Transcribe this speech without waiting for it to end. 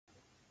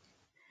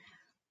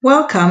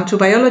Welcome to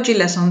Biology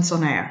Lessons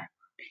on Air.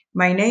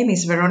 My name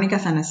is Veronica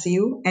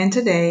Thanasiou, and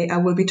today I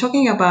will be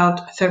talking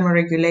about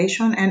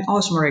thermoregulation and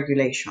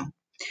osmoregulation.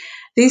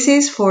 This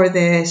is for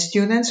the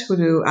students who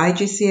do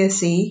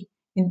IGCSE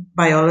in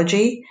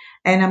biology,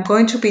 and I'm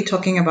going to be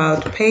talking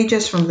about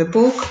pages from the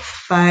book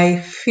by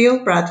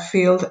Phil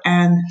Bradfield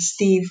and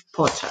Steve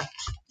Potter.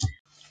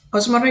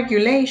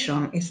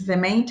 Osmoregulation is the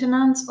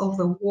maintenance of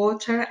the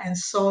water and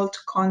salt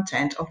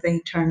content of the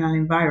internal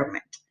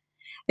environment.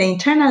 The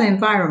internal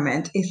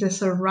environment is the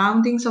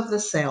surroundings of the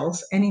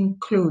cells and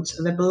includes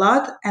the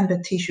blood and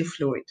the tissue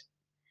fluid.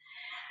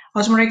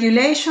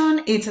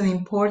 Osmoregulation is an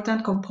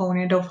important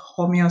component of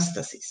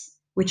homeostasis,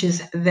 which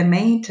is the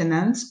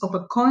maintenance of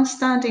a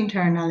constant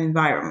internal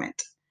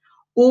environment.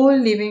 All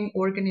living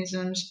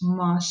organisms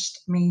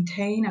must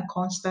maintain a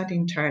constant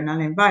internal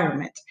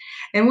environment.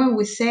 And when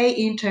we say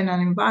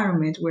internal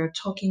environment, we're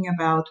talking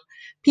about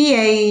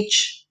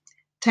pH,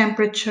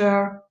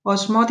 temperature,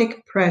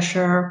 osmotic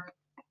pressure,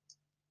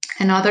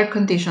 and other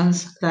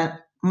conditions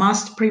that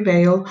must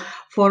prevail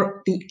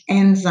for the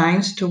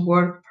enzymes to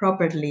work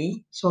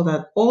properly so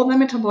that all the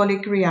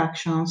metabolic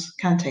reactions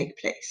can take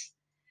place.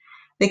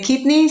 The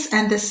kidneys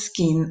and the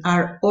skin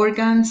are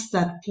organs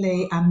that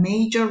play a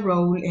major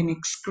role in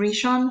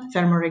excretion,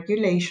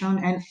 thermoregulation,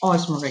 and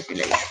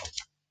osmoregulation.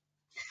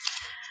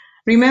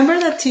 Remember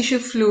that tissue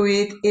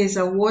fluid is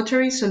a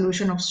watery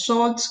solution of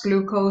salts,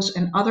 glucose,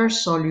 and other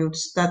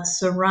solutes that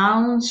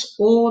surrounds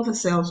all the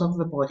cells of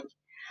the body,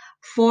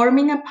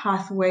 forming a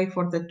pathway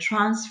for the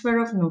transfer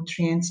of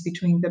nutrients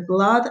between the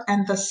blood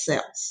and the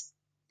cells.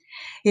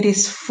 It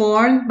is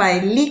formed by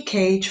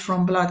leakage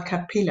from blood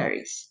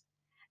capillaries.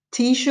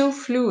 Tissue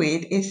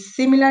fluid is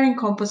similar in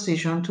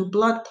composition to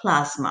blood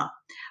plasma,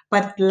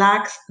 but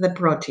lacks the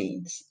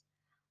proteins.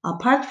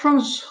 Apart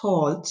from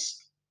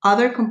salts,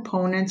 other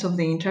components of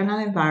the internal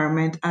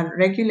environment are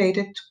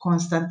regulated to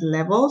constant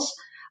levels.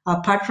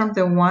 Apart from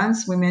the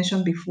ones we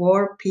mentioned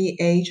before,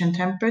 pH and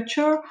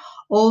temperature,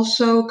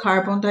 also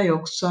carbon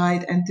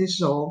dioxide and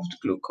dissolved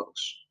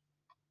glucose.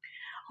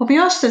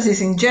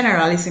 Homeostasis in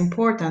general is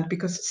important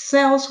because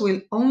cells will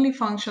only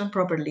function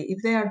properly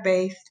if they are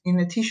bathed in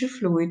the tissue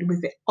fluid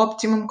with the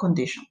optimum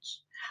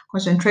conditions: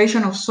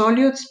 concentration of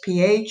solutes,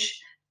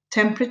 pH,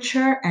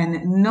 temperature,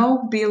 and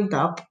no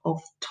buildup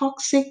of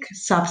toxic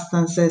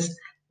substances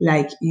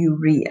like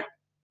urea.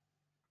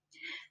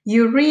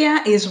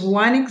 Urea is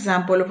one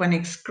example of an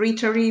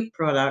excretory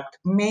product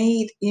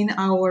made in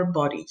our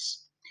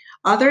bodies.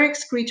 Other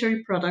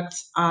excretory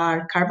products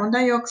are carbon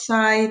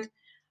dioxide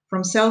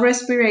from cell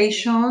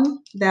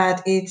respiration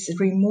that it's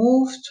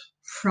removed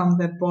from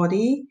the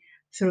body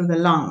through the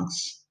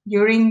lungs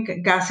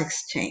during gas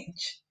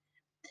exchange.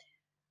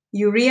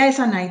 Urea is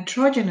a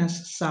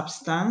nitrogenous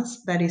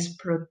substance that is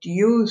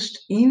produced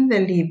in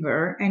the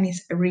liver and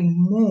is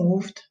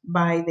removed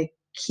by the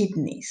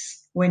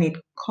kidneys when it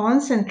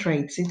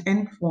concentrates it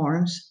and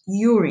forms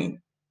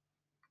urine.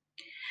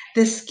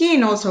 The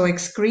skin also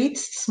excretes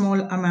small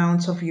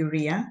amounts of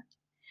urea,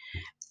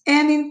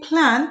 and in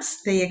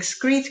plants, they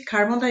excrete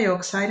carbon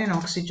dioxide and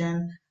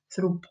oxygen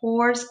through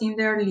pores in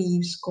their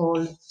leaves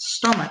called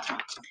stomata.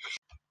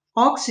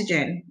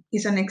 Oxygen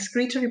is an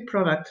excretory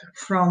product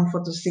from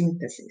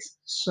photosynthesis,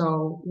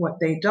 so what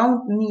they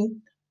don't need,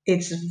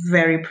 it's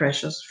very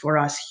precious for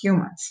us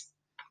humans.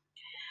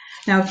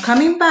 Now,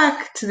 coming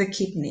back to the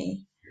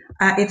kidney,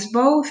 it's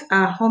both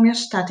a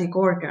homeostatic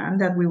organ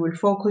that we will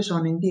focus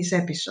on in this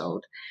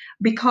episode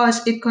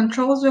because it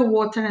controls the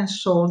water and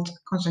salt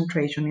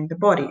concentration in the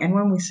body. And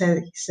when we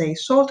say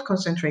salt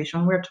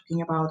concentration, we're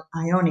talking about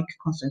ionic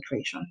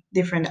concentration,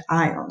 different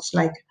ions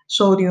like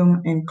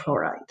sodium and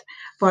chloride,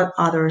 but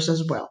others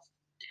as well.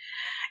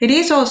 It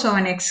is also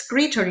an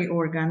excretory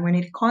organ when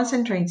it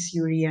concentrates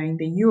urea in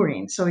the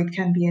urine, so it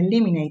can be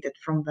eliminated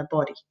from the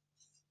body.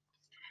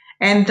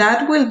 And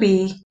that will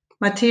be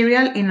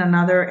material in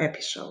another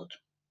episode.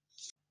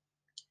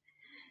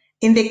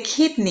 In the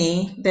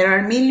kidney, there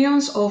are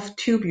millions of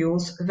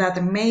tubules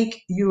that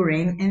make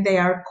urine, and they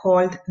are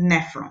called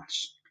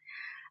nephrons.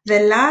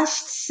 The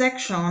last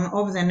section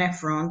of the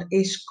nephron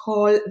is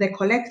called the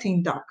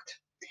collecting duct,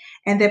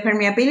 and the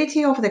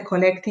permeability of the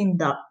collecting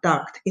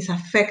duct is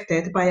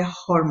affected by a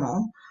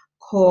hormone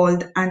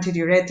called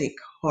antidiuretic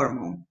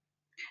hormone.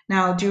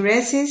 Now,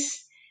 diuresis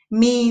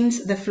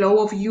means the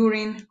flow of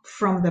urine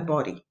from the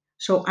body.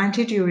 So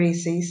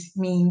antidiuresis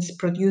means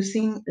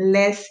producing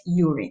less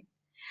urine.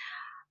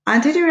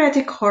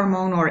 Antidiuretic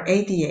hormone, or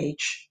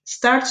ADH,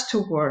 starts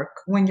to work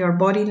when your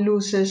body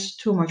loses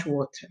too much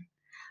water.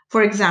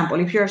 For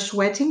example, if you're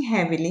sweating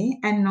heavily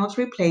and not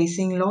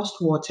replacing lost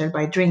water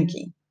by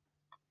drinking.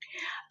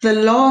 The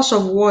loss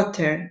of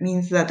water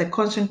means that the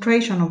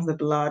concentration of the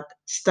blood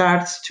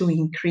starts to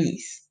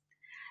increase.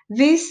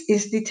 This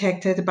is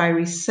detected by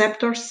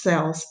receptor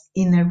cells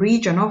in a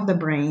region of the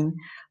brain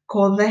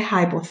called the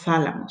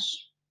hypothalamus.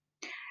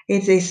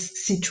 It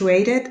is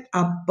situated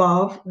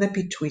above the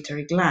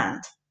pituitary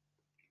gland.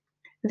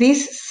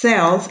 These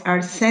cells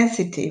are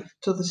sensitive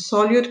to the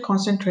solute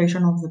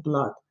concentration of the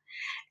blood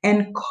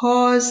and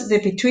cause the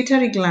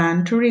pituitary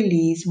gland to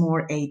release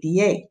more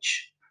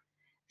ADH.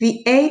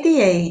 The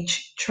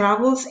ADH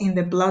travels in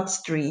the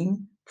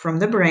bloodstream from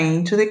the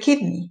brain to the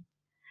kidney.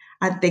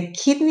 At the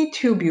kidney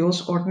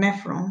tubules or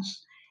nephrons,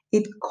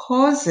 it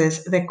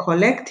causes the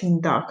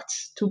collecting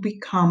ducts to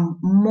become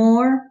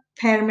more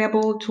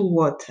permeable to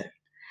water,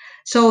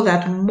 so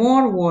that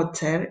more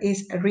water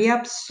is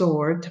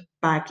reabsorbed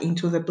back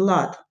into the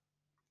blood.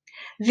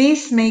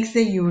 This makes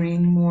the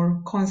urine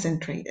more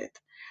concentrated,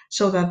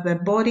 so that the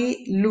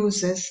body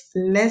loses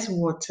less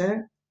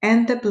water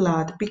and the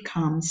blood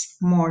becomes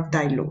more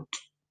dilute.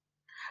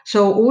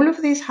 So all of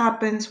this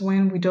happens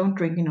when we don't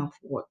drink enough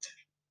water.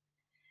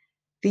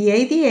 The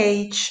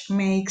ADH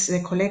makes the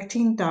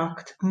collecting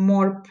duct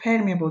more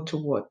permeable to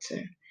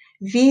water.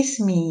 This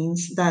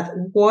means that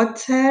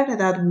water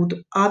that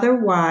would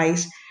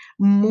otherwise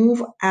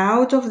move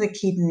out of the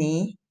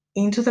kidney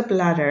into the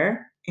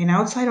bladder and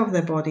outside of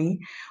the body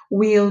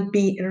will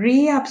be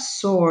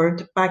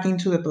reabsorbed back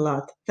into the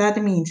blood.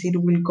 That means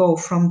it will go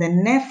from the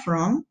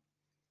nephron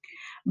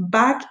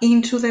back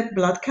into the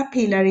blood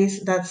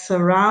capillaries that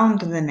surround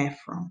the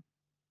nephron,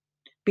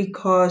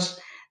 because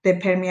the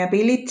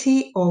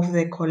permeability of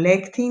the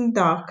collecting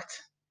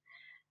duct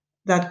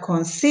that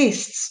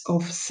consists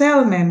of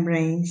cell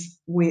membranes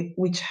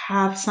which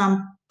have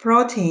some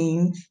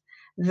proteins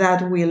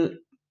that will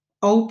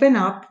open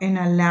up and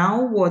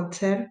allow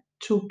water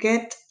to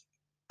get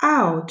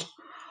out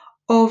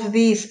of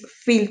this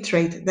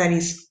filtrate that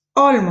is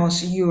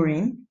almost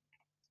urine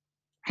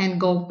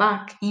and go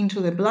back into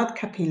the blood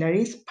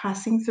capillaries,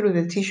 passing through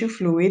the tissue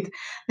fluid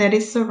that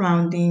is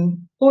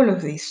surrounding all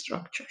of these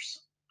structures.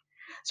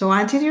 So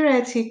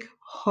antidiuretic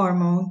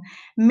hormone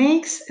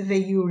makes the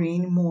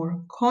urine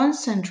more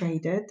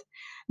concentrated,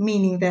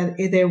 meaning that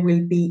there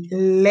will be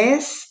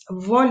less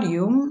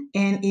volume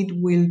and it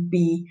will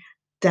be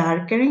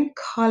darker in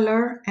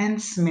color and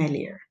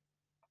smellier.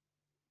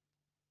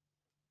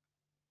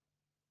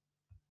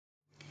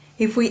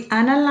 If we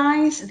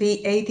analyze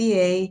the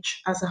ADH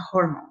as a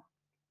hormone,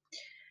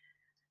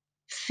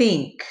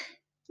 think,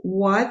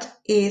 what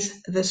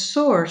is the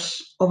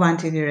source of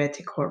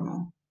antidiuretic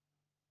hormone?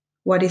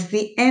 What is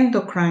the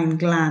endocrine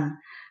gland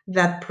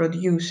that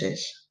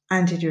produces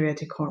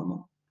antidiuretic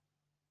hormone?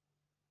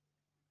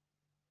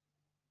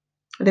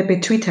 The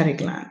pituitary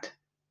gland.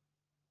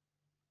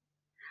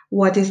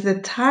 What is the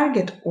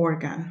target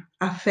organ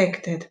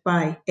affected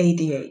by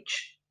ADH?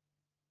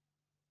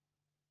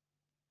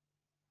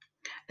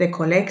 The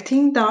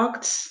collecting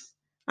ducts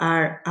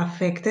are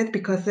affected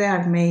because they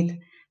are made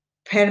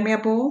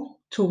permeable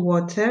to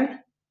water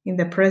in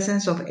the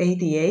presence of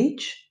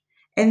ADH,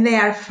 and they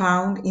are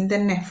found in the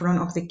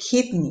nephron of the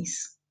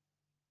kidneys.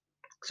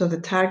 So the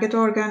target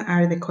organ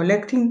are the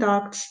collecting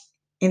ducts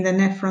in the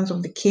nephrons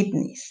of the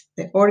kidneys.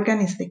 The organ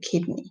is the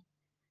kidney.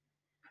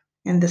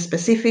 And the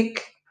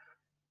specific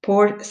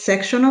port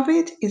section of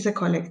it is a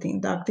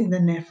collecting duct in the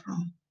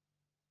nephron.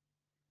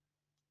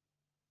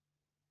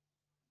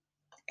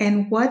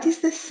 And what is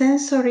the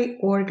sensory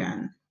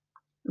organ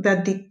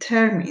that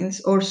determines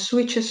or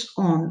switches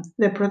on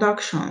the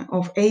production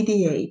of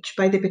ADH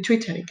by the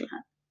pituitary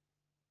gland?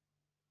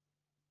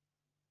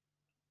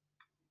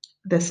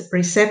 The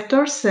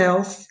receptor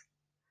cells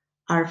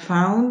are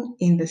found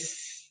in the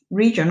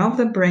region of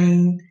the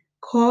brain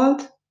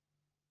called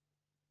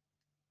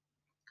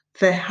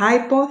the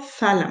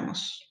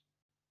hypothalamus.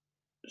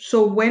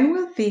 So when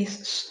will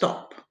this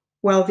stop?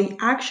 Well, the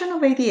action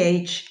of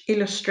ADH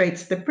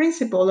illustrates the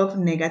principle of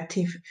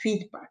negative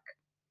feedback.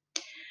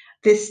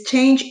 This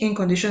change in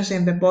conditions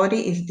in the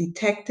body is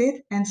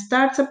detected and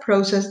starts a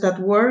process that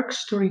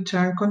works to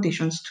return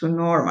conditions to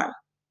normal.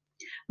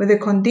 When the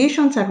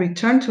conditions are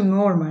returned to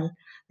normal,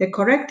 the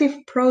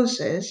corrective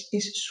process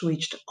is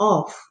switched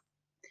off.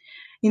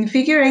 In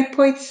figure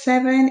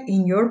 8.7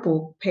 in your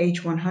book,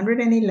 page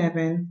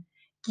 111,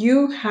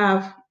 you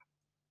have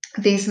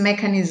this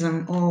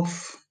mechanism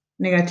of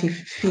negative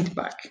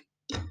feedback.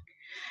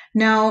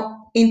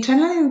 Now,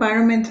 internal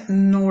environment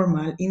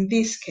normal in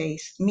this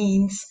case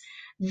means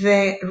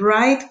the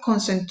right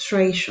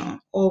concentration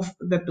of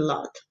the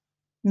blood,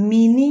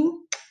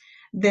 meaning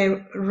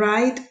the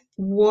right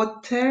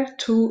water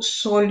to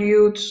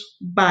solute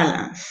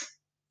balance.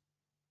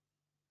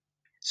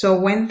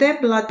 So when the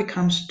blood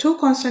becomes too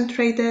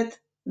concentrated,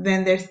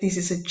 then this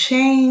is a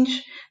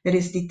change that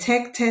is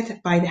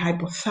detected by the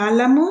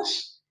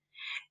hypothalamus,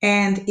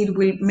 and it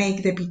will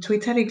make the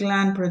pituitary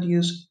gland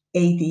produce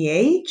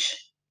ADH.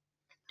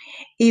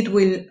 It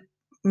will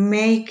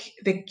make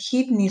the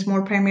kidneys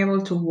more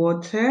permeable to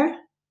water.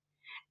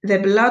 The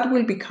blood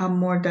will become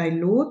more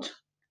dilute,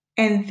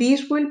 and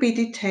this will be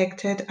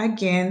detected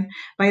again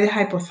by the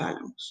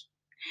hypothalamus.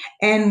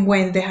 And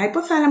when the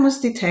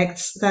hypothalamus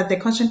detects that the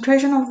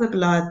concentration of the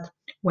blood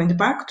went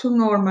back to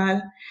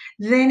normal,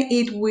 then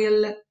it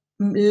will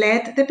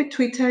let the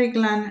pituitary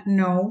gland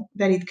know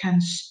that it can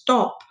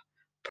stop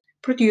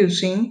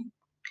producing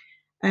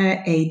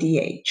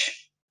ADH.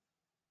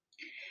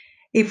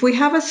 If we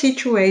have a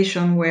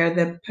situation where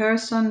the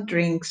person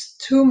drinks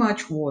too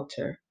much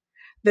water,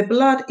 the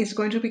blood is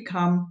going to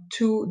become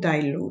too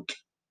dilute.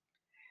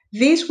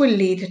 This will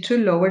lead to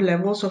lower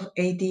levels of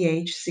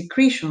ADH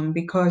secretion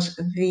because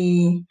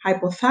the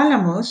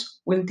hypothalamus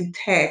will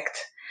detect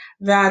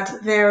that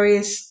there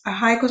is a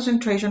high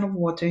concentration of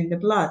water in the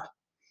blood.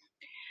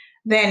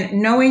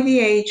 Then no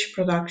ADH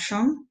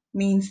production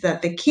means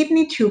that the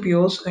kidney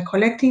tubules, the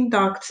collecting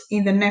ducts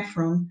in the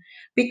nephron,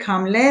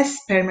 become less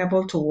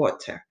permeable to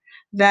water.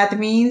 That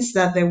means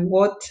that the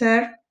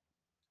water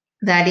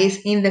that is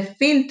in the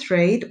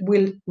filtrate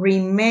will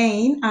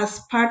remain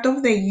as part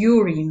of the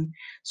urine.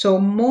 So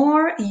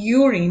more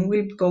urine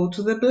will go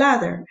to the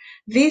bladder.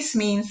 This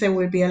means there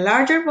will be a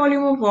larger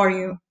volume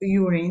of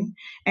urine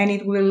and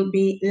it will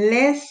be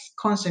less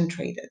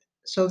concentrated.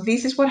 So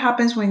this is what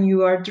happens when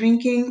you are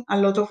drinking a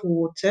lot of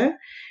water.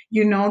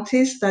 You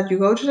notice that you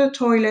go to the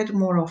toilet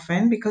more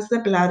often because the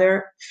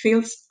bladder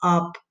fills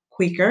up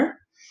quicker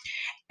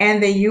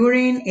and the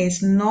urine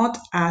is not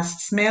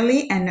as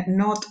smelly and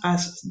not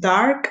as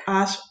dark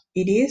as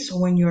it is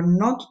when you're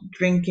not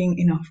drinking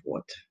enough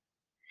water.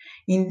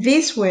 In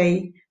this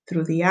way,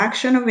 through the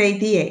action of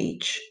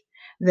ADH,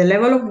 the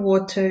level of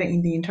water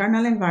in the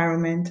internal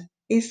environment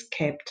is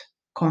kept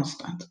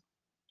constant.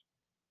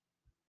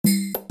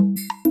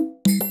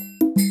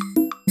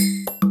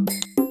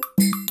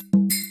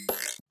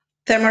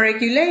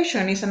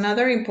 Thermoregulation is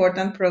another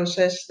important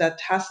process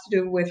that has to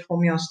do with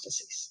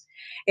homeostasis.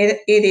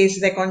 It is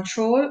the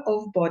control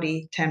of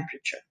body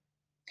temperature.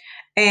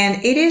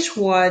 And it is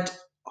what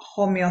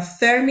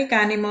homeothermic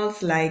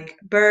animals like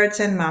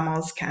birds and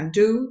mammals can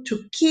do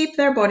to keep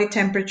their body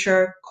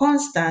temperature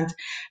constant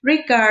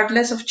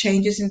regardless of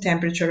changes in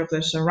temperature of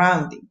their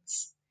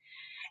surroundings.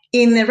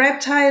 In the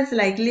reptiles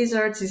like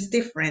lizards is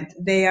different.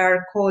 They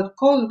are called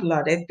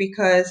cold-blooded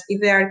because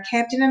if they are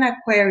kept in an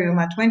aquarium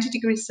at 20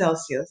 degrees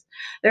Celsius,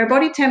 their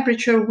body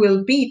temperature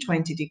will be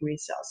 20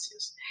 degrees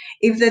Celsius.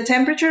 If the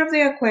temperature of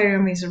the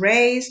aquarium is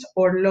raised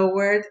or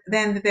lowered,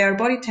 then their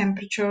body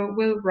temperature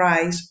will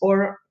rise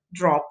or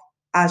drop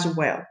as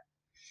well.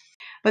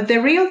 But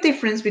the real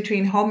difference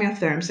between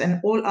homeotherms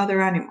and all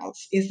other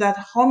animals is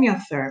that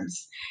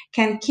homeotherms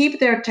can keep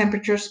their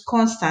temperatures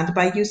constant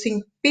by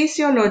using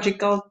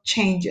physiological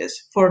changes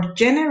for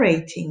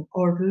generating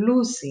or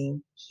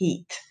losing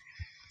heat.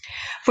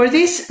 For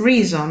this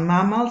reason,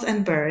 mammals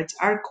and birds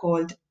are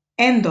called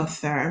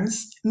endotherms,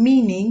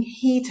 meaning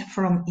heat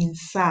from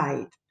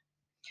inside.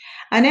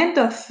 An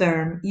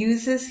endotherm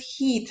uses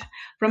heat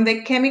from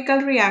the chemical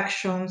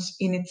reactions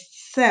in its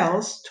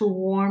cells to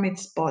warm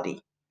its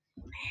body.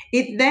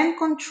 It then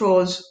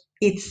controls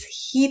its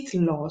heat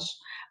loss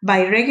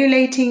by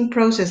regulating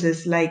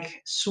processes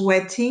like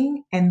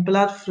sweating and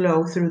blood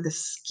flow through the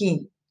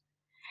skin.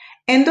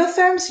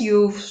 Endotherms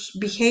use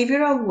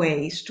behavioral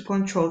ways to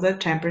control their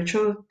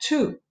temperature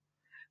too.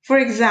 For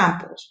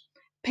example,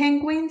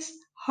 penguins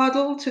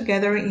huddle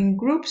together in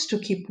groups to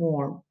keep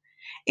warm,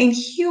 and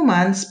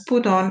humans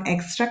put on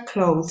extra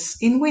clothes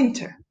in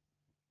winter.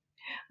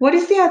 What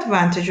is the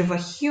advantage of a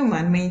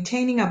human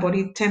maintaining a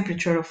body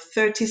temperature of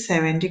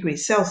 37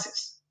 degrees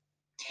Celsius?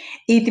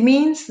 It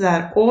means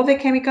that all the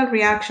chemical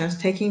reactions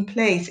taking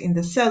place in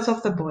the cells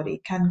of the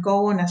body can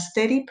go on a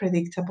steady,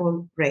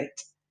 predictable rate.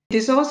 It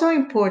is also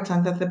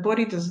important that the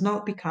body does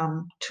not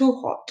become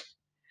too hot.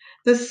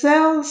 The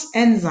cell's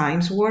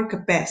enzymes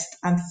work best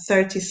at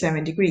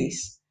 37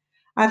 degrees.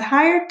 At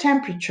higher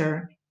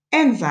temperature,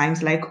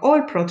 enzymes, like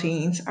all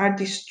proteins, are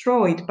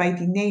destroyed by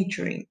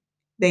denaturing.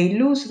 They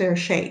lose their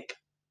shape.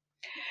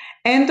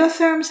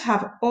 Endotherms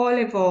have all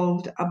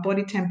evolved a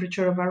body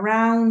temperature of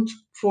around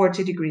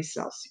 40 degrees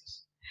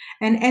Celsius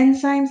and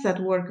enzymes that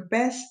work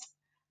best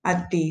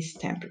at these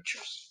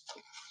temperatures.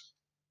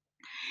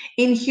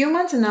 In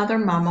humans and other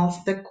mammals,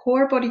 the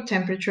core body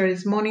temperature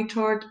is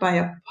monitored by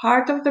a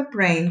part of the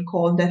brain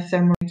called the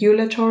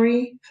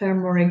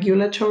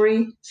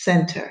thermoregulatory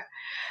center.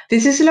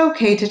 This is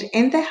located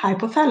in the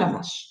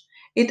hypothalamus.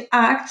 It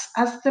acts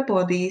as the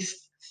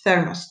body's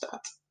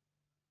thermostat.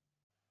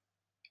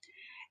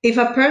 If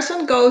a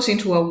person goes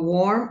into a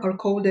warm or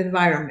cold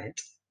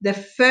environment, the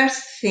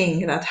first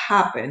thing that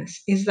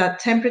happens is that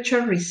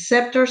temperature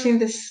receptors in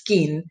the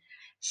skin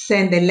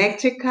send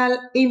electrical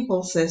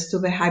impulses to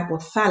the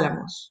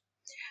hypothalamus,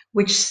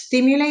 which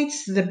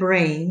stimulates the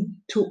brain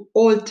to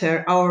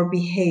alter our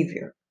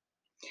behavior.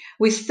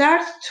 We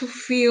start to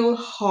feel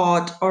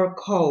hot or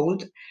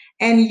cold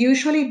and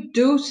usually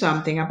do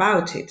something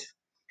about it,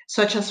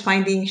 such as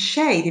finding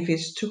shade if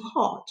it's too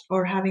hot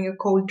or having a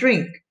cold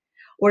drink.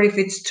 Or if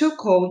it's too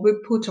cold, we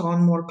put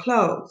on more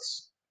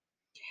clothes.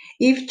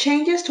 If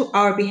changes to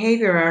our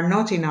behavior are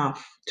not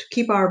enough to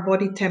keep our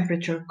body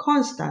temperature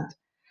constant,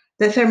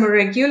 the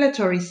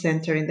thermoregulatory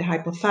center in the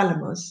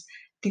hypothalamus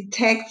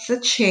detects a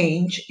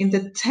change in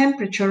the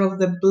temperature of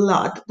the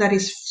blood that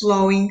is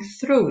flowing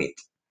through it.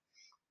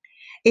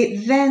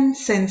 It then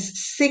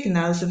sends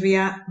signals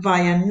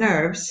via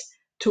nerves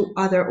to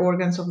other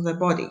organs of the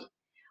body,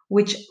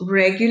 which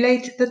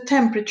regulate the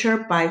temperature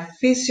by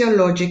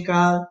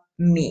physiological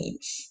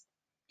means.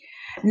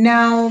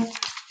 Now,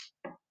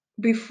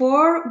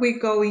 before we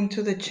go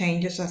into the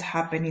changes that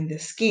happen in the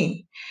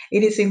skin,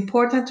 it is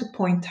important to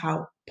point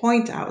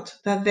out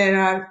that there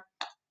are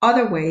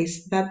other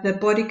ways that the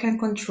body can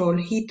control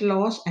heat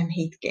loss and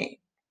heat gain.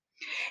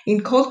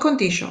 In cold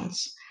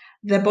conditions,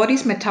 the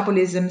body's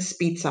metabolism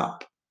speeds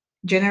up,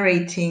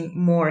 generating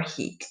more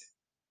heat.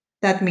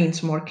 That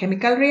means more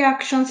chemical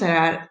reactions that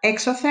are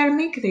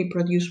exothermic, they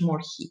produce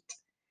more heat.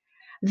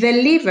 The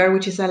liver,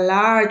 which is a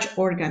large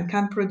organ,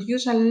 can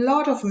produce a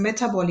lot of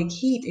metabolic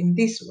heat in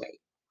this way.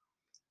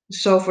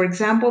 So, for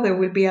example, there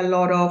will be a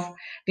lot of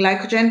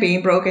glycogen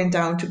being broken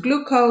down to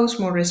glucose,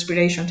 more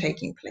respiration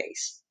taking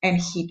place, and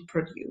heat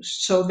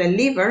produced. So the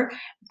liver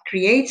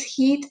creates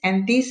heat,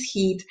 and this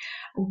heat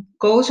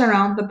goes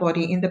around the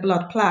body in the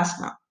blood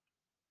plasma.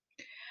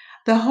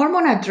 The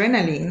hormone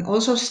adrenaline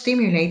also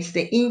stimulates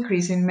the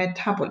increase in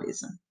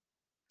metabolism.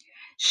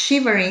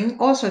 Shivering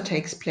also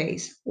takes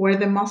place, where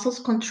the muscles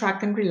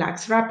contract and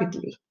relax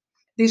rapidly.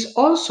 This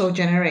also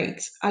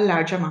generates a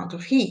large amount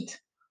of heat.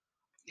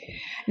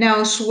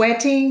 Now,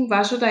 sweating,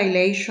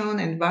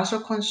 vasodilation, and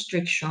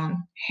vasoconstriction,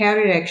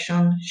 hair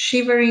erection,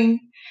 shivering,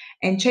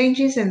 and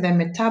changes in the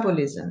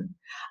metabolism,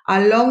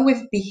 along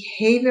with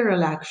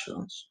behavioral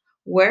actions,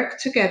 work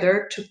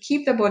together to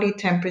keep the body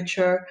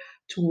temperature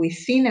to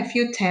within a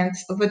few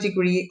tenths of a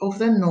degree of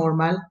the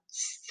normal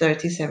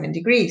 37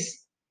 degrees.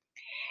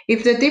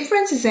 If the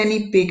difference is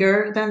any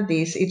bigger than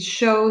this, it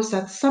shows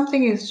that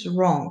something is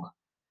wrong.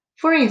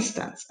 For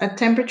instance, a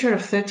temperature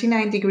of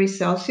 39 degrees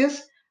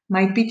Celsius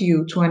might be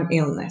due to an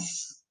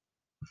illness.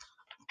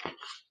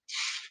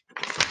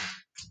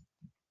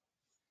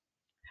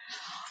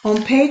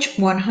 On page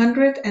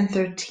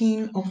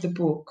 113 of the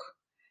book,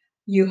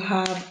 you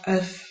have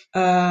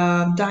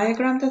a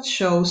diagram that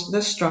shows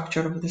the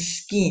structure of the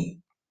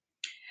skin.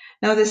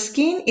 Now, the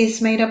skin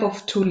is made up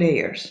of two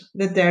layers,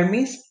 the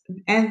dermis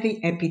and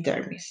the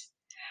epidermis.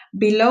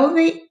 Below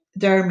the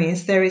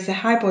dermis, there is a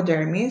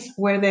hypodermis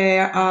where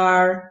there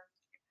are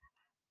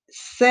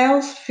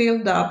cells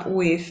filled up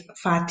with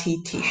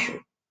fatty tissue.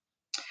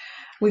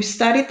 We've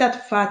studied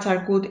that fats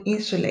are good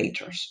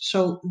insulators,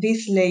 so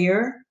this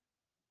layer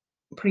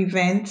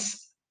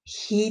prevents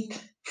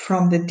heat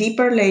from the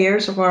deeper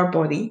layers of our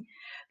body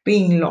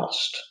being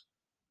lost.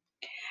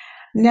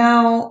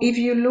 Now, if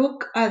you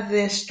look at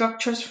the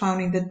structures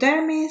found in the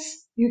dermis,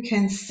 you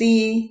can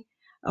see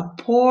a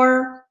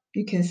pore,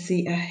 you can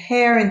see a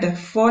hair in the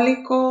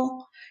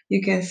follicle,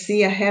 you can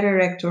see a hair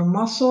erector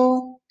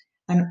muscle,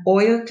 an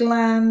oil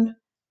gland,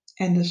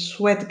 and the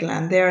sweat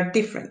gland. They are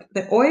different.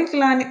 The oil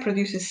gland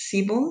produces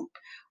sebum,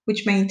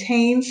 which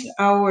maintains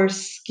our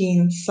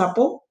skin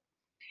supple.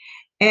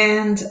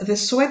 And the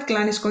sweat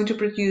gland is going to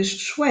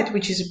produce sweat,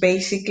 which is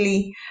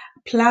basically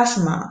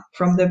plasma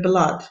from the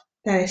blood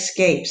that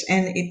escapes,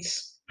 and it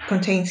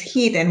contains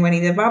heat. And when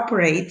it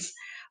evaporates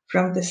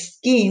from the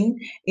skin,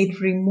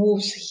 it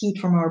removes heat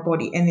from our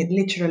body, and it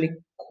literally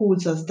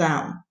cools us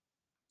down.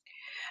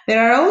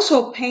 There are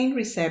also pain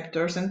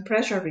receptors and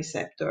pressure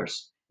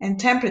receptors and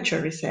temperature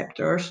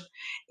receptors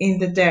in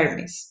the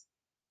dermis.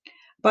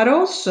 But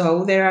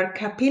also there are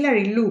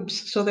capillary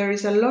loops, so there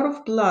is a lot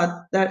of blood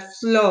that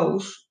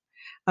flows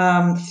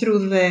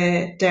through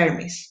the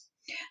dermis.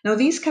 Now,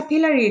 these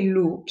capillary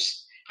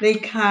loops, they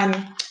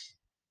can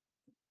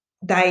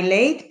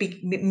dilate,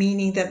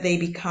 meaning that they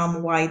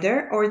become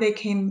wider, or they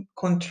can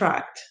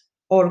contract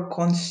or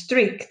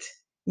constrict,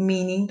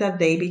 meaning that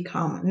they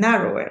become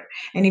narrower.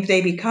 And if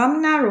they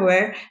become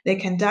narrower, they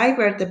can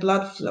divert the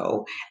blood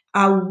flow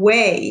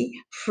away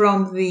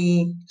from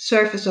the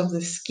surface of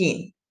the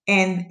skin.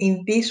 And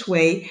in this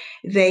way,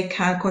 they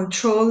can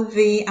control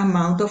the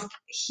amount of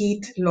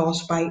heat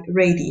lost by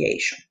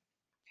radiation.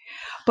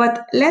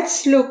 But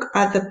let's look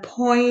at the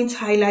points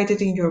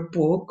highlighted in your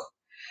book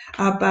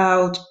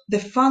about the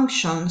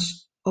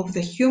functions of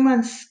the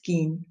human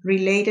skin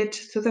related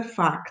to the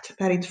fact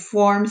that it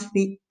forms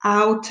the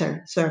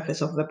outer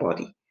surface of the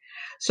body.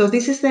 So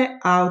this is the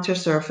outer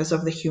surface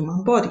of the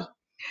human body.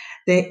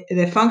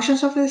 The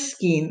functions of the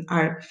skin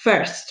are,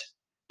 first,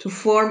 to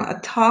form a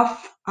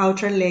tough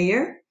outer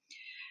layer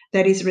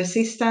that is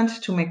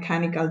resistant to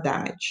mechanical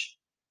damage.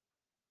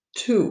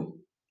 2,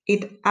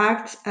 it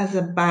acts as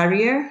a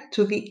barrier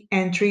to the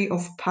entry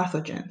of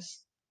pathogens.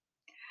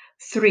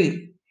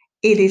 3,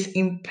 it is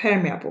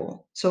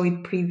impermeable, so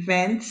it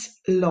prevents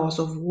loss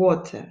of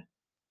water.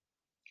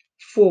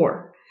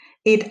 4,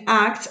 it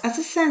acts as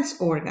a sense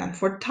organ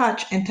for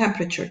touch and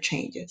temperature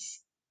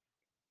changes.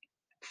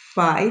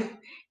 5,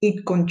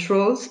 it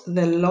controls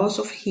the loss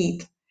of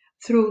heat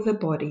through the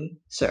body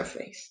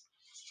surface.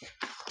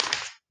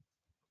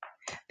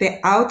 The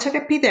outer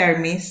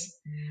epidermis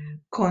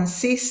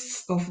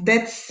consists of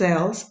dead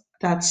cells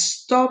that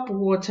stop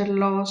water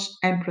loss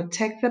and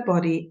protect the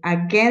body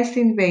against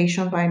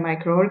invasion by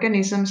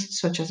microorganisms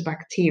such as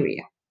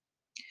bacteria.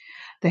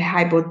 The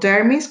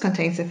hypodermis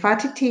contains the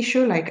fatty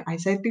tissue, like I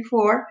said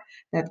before,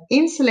 that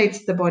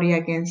insulates the body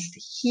against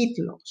heat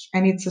loss,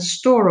 and it's a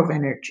store of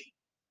energy.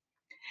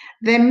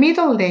 The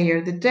middle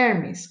layer, the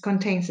dermis,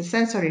 contains the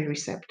sensory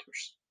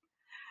receptors,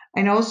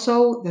 and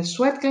also the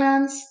sweat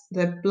glands,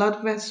 the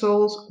blood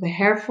vessels, the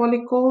hair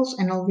follicles,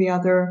 and all the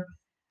other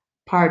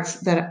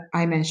parts that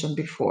I mentioned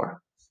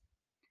before.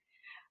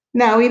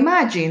 Now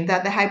imagine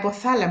that the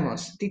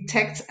hypothalamus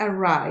detects a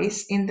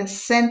rise in the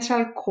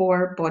central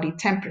core body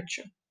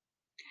temperature.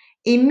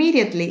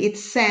 Immediately, it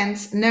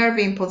sends nerve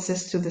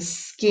impulses to the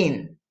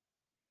skin.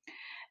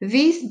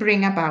 These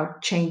bring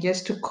about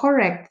changes to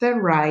correct the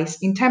rise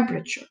in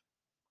temperature.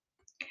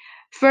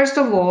 First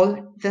of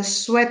all, the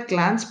sweat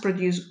glands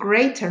produce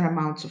greater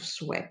amounts of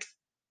sweat.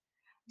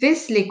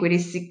 This liquid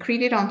is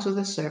secreted onto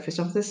the surface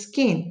of the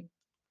skin.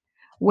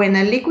 When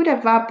a liquid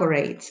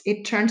evaporates,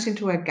 it turns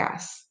into a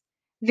gas.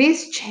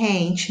 This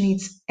change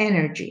needs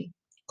energy,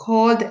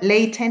 called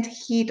latent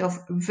heat of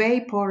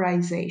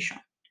vaporization,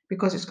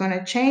 because it's going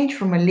to change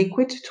from a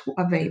liquid to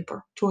a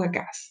vapor, to a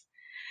gas.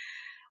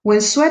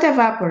 When sweat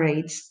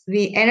evaporates,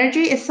 the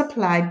energy is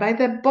supplied by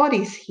the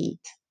body's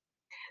heat.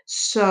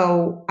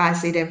 So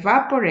as it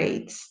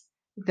evaporates,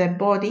 the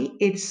body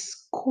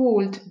is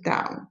cooled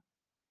down.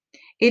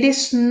 It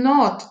is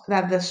not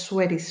that the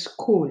sweat is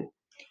cool.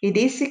 It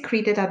is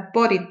secreted at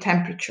body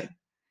temperature.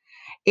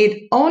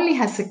 It only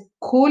has a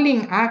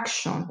cooling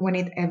action when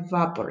it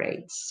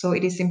evaporates. So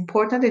it is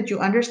important that you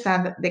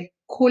understand that the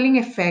cooling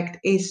effect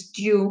is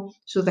due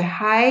to the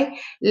high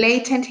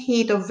latent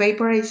heat of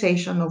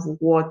vaporization of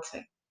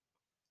water.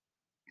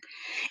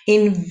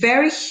 In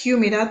very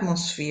humid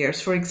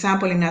atmospheres, for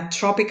example, in a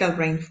tropical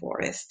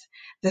rainforest,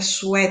 the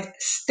sweat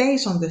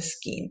stays on the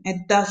skin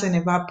and doesn't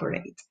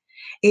evaporate.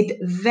 It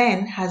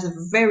then has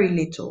very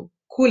little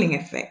cooling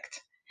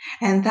effect.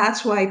 And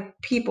that's why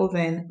people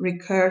then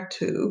recur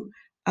to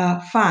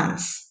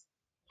fans.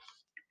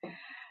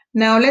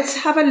 Now let's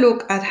have a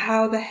look at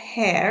how the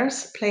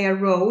hairs play a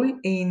role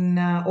in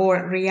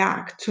or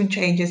react to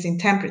changes in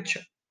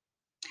temperature.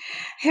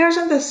 Hairs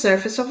on the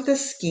surface of the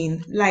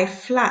skin lie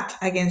flat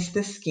against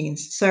the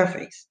skin's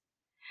surface.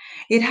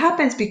 It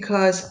happens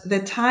because the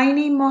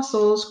tiny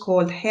muscles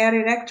called hair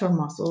erector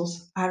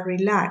muscles are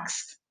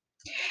relaxed.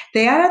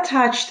 They are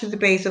attached to the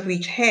base of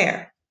each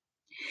hair.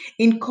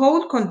 In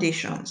cold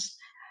conditions,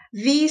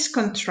 these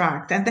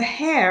contract and the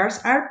hairs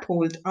are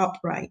pulled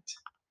upright.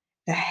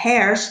 The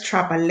hairs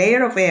trap a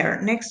layer of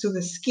air next to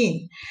the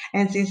skin,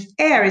 and since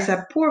air is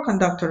a poor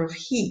conductor of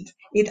heat,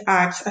 it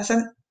acts as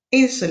an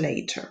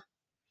insulator.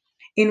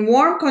 In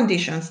warm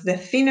conditions, the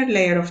thinner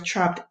layer of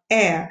trapped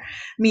air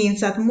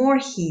means that more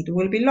heat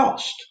will be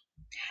lost.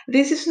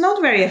 This is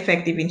not very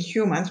effective in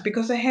humans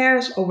because the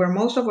hairs over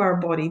most of our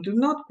body do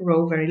not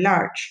grow very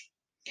large.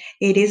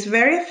 It is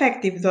very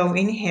effective though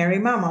in hairy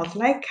mammals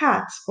like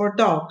cats or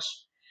dogs.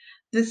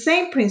 The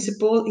same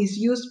principle is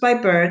used by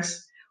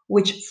birds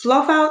which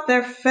fluff out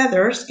their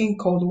feathers in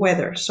cold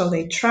weather, so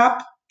they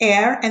trap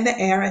air and the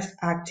air is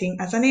acting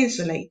as an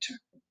insulator.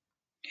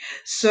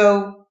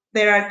 So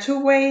there are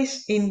two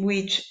ways in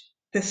which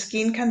the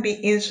skin can be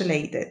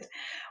insulated.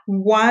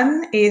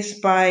 One is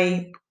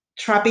by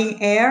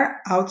trapping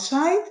air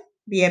outside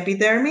the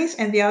epidermis,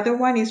 and the other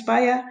one is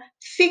by a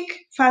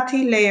thick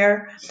fatty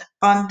layer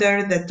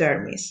under the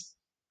dermis,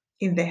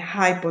 in the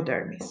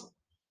hypodermis.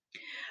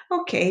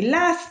 Okay,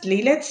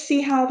 lastly, let's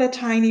see how the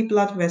tiny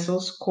blood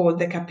vessels called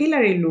the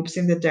capillary loops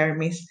in the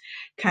dermis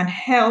can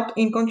help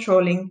in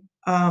controlling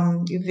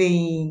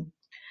the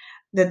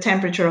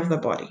temperature of the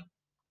body.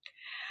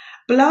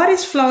 Blood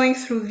is flowing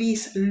through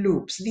these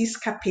loops, these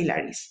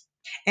capillaries,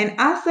 and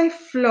as they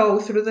flow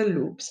through the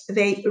loops,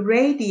 they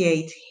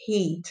radiate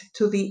heat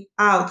to the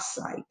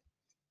outside,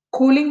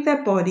 cooling the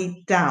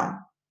body down.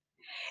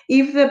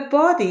 If the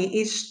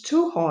body is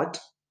too hot,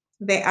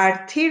 the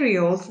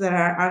arterioles, that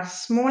are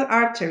small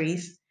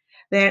arteries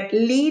that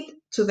lead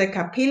to the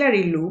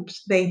capillary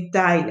loops, they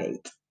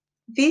dilate.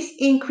 This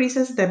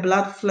increases the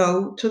blood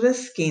flow to the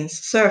skin's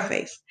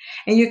surface.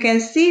 And you can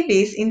see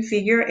this in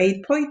figure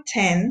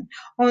 8.10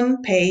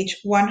 on page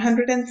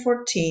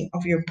 114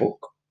 of your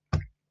book.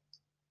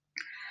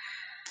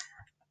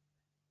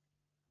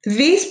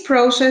 This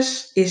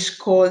process is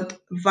called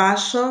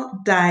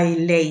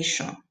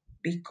vasodilation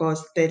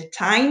because the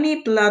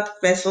tiny blood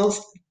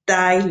vessels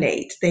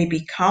dilate. They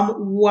become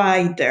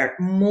wider.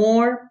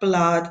 More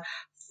blood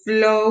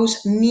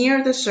flows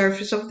near the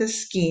surface of the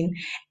skin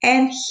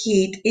and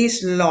heat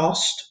is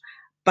lost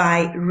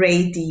by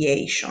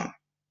radiation.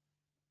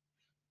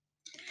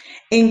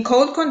 In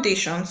cold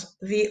conditions,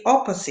 the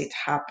opposite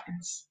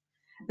happens.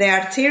 The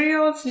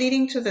arterioles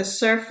leading to the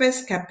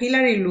surface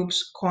capillary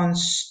loops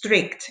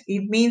constrict.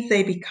 It means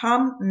they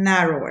become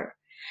narrower.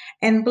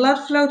 And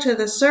blood flow to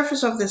the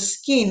surface of the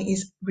skin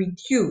is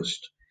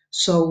reduced,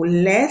 so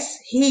less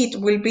heat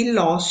will be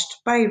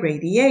lost by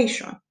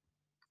radiation.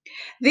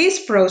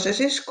 This process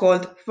is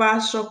called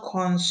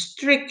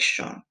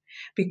vasoconstriction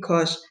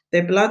because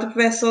the blood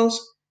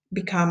vessels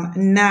become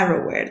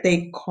narrower,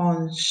 they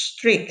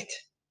constrict.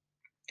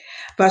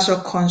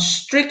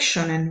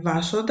 Vasoconstriction and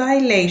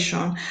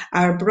vasodilation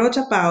are brought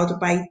about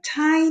by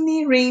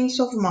tiny rings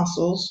of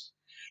muscles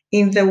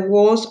in the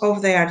walls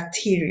of the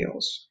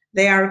arterioles.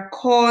 They are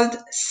called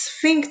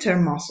sphincter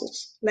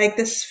muscles, like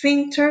the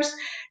sphincters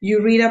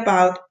you read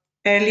about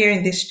earlier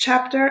in this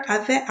chapter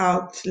at the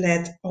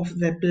outlet of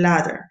the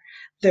bladder,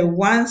 the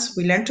ones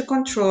we learn to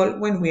control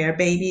when we are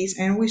babies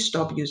and we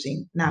stop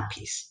using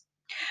nappies.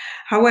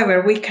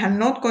 However, we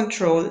cannot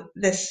control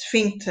the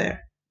sphincter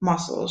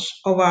muscles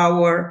of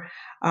our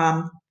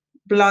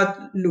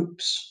blood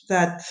loops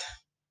that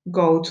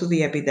go to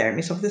the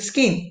epidermis of the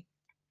skin.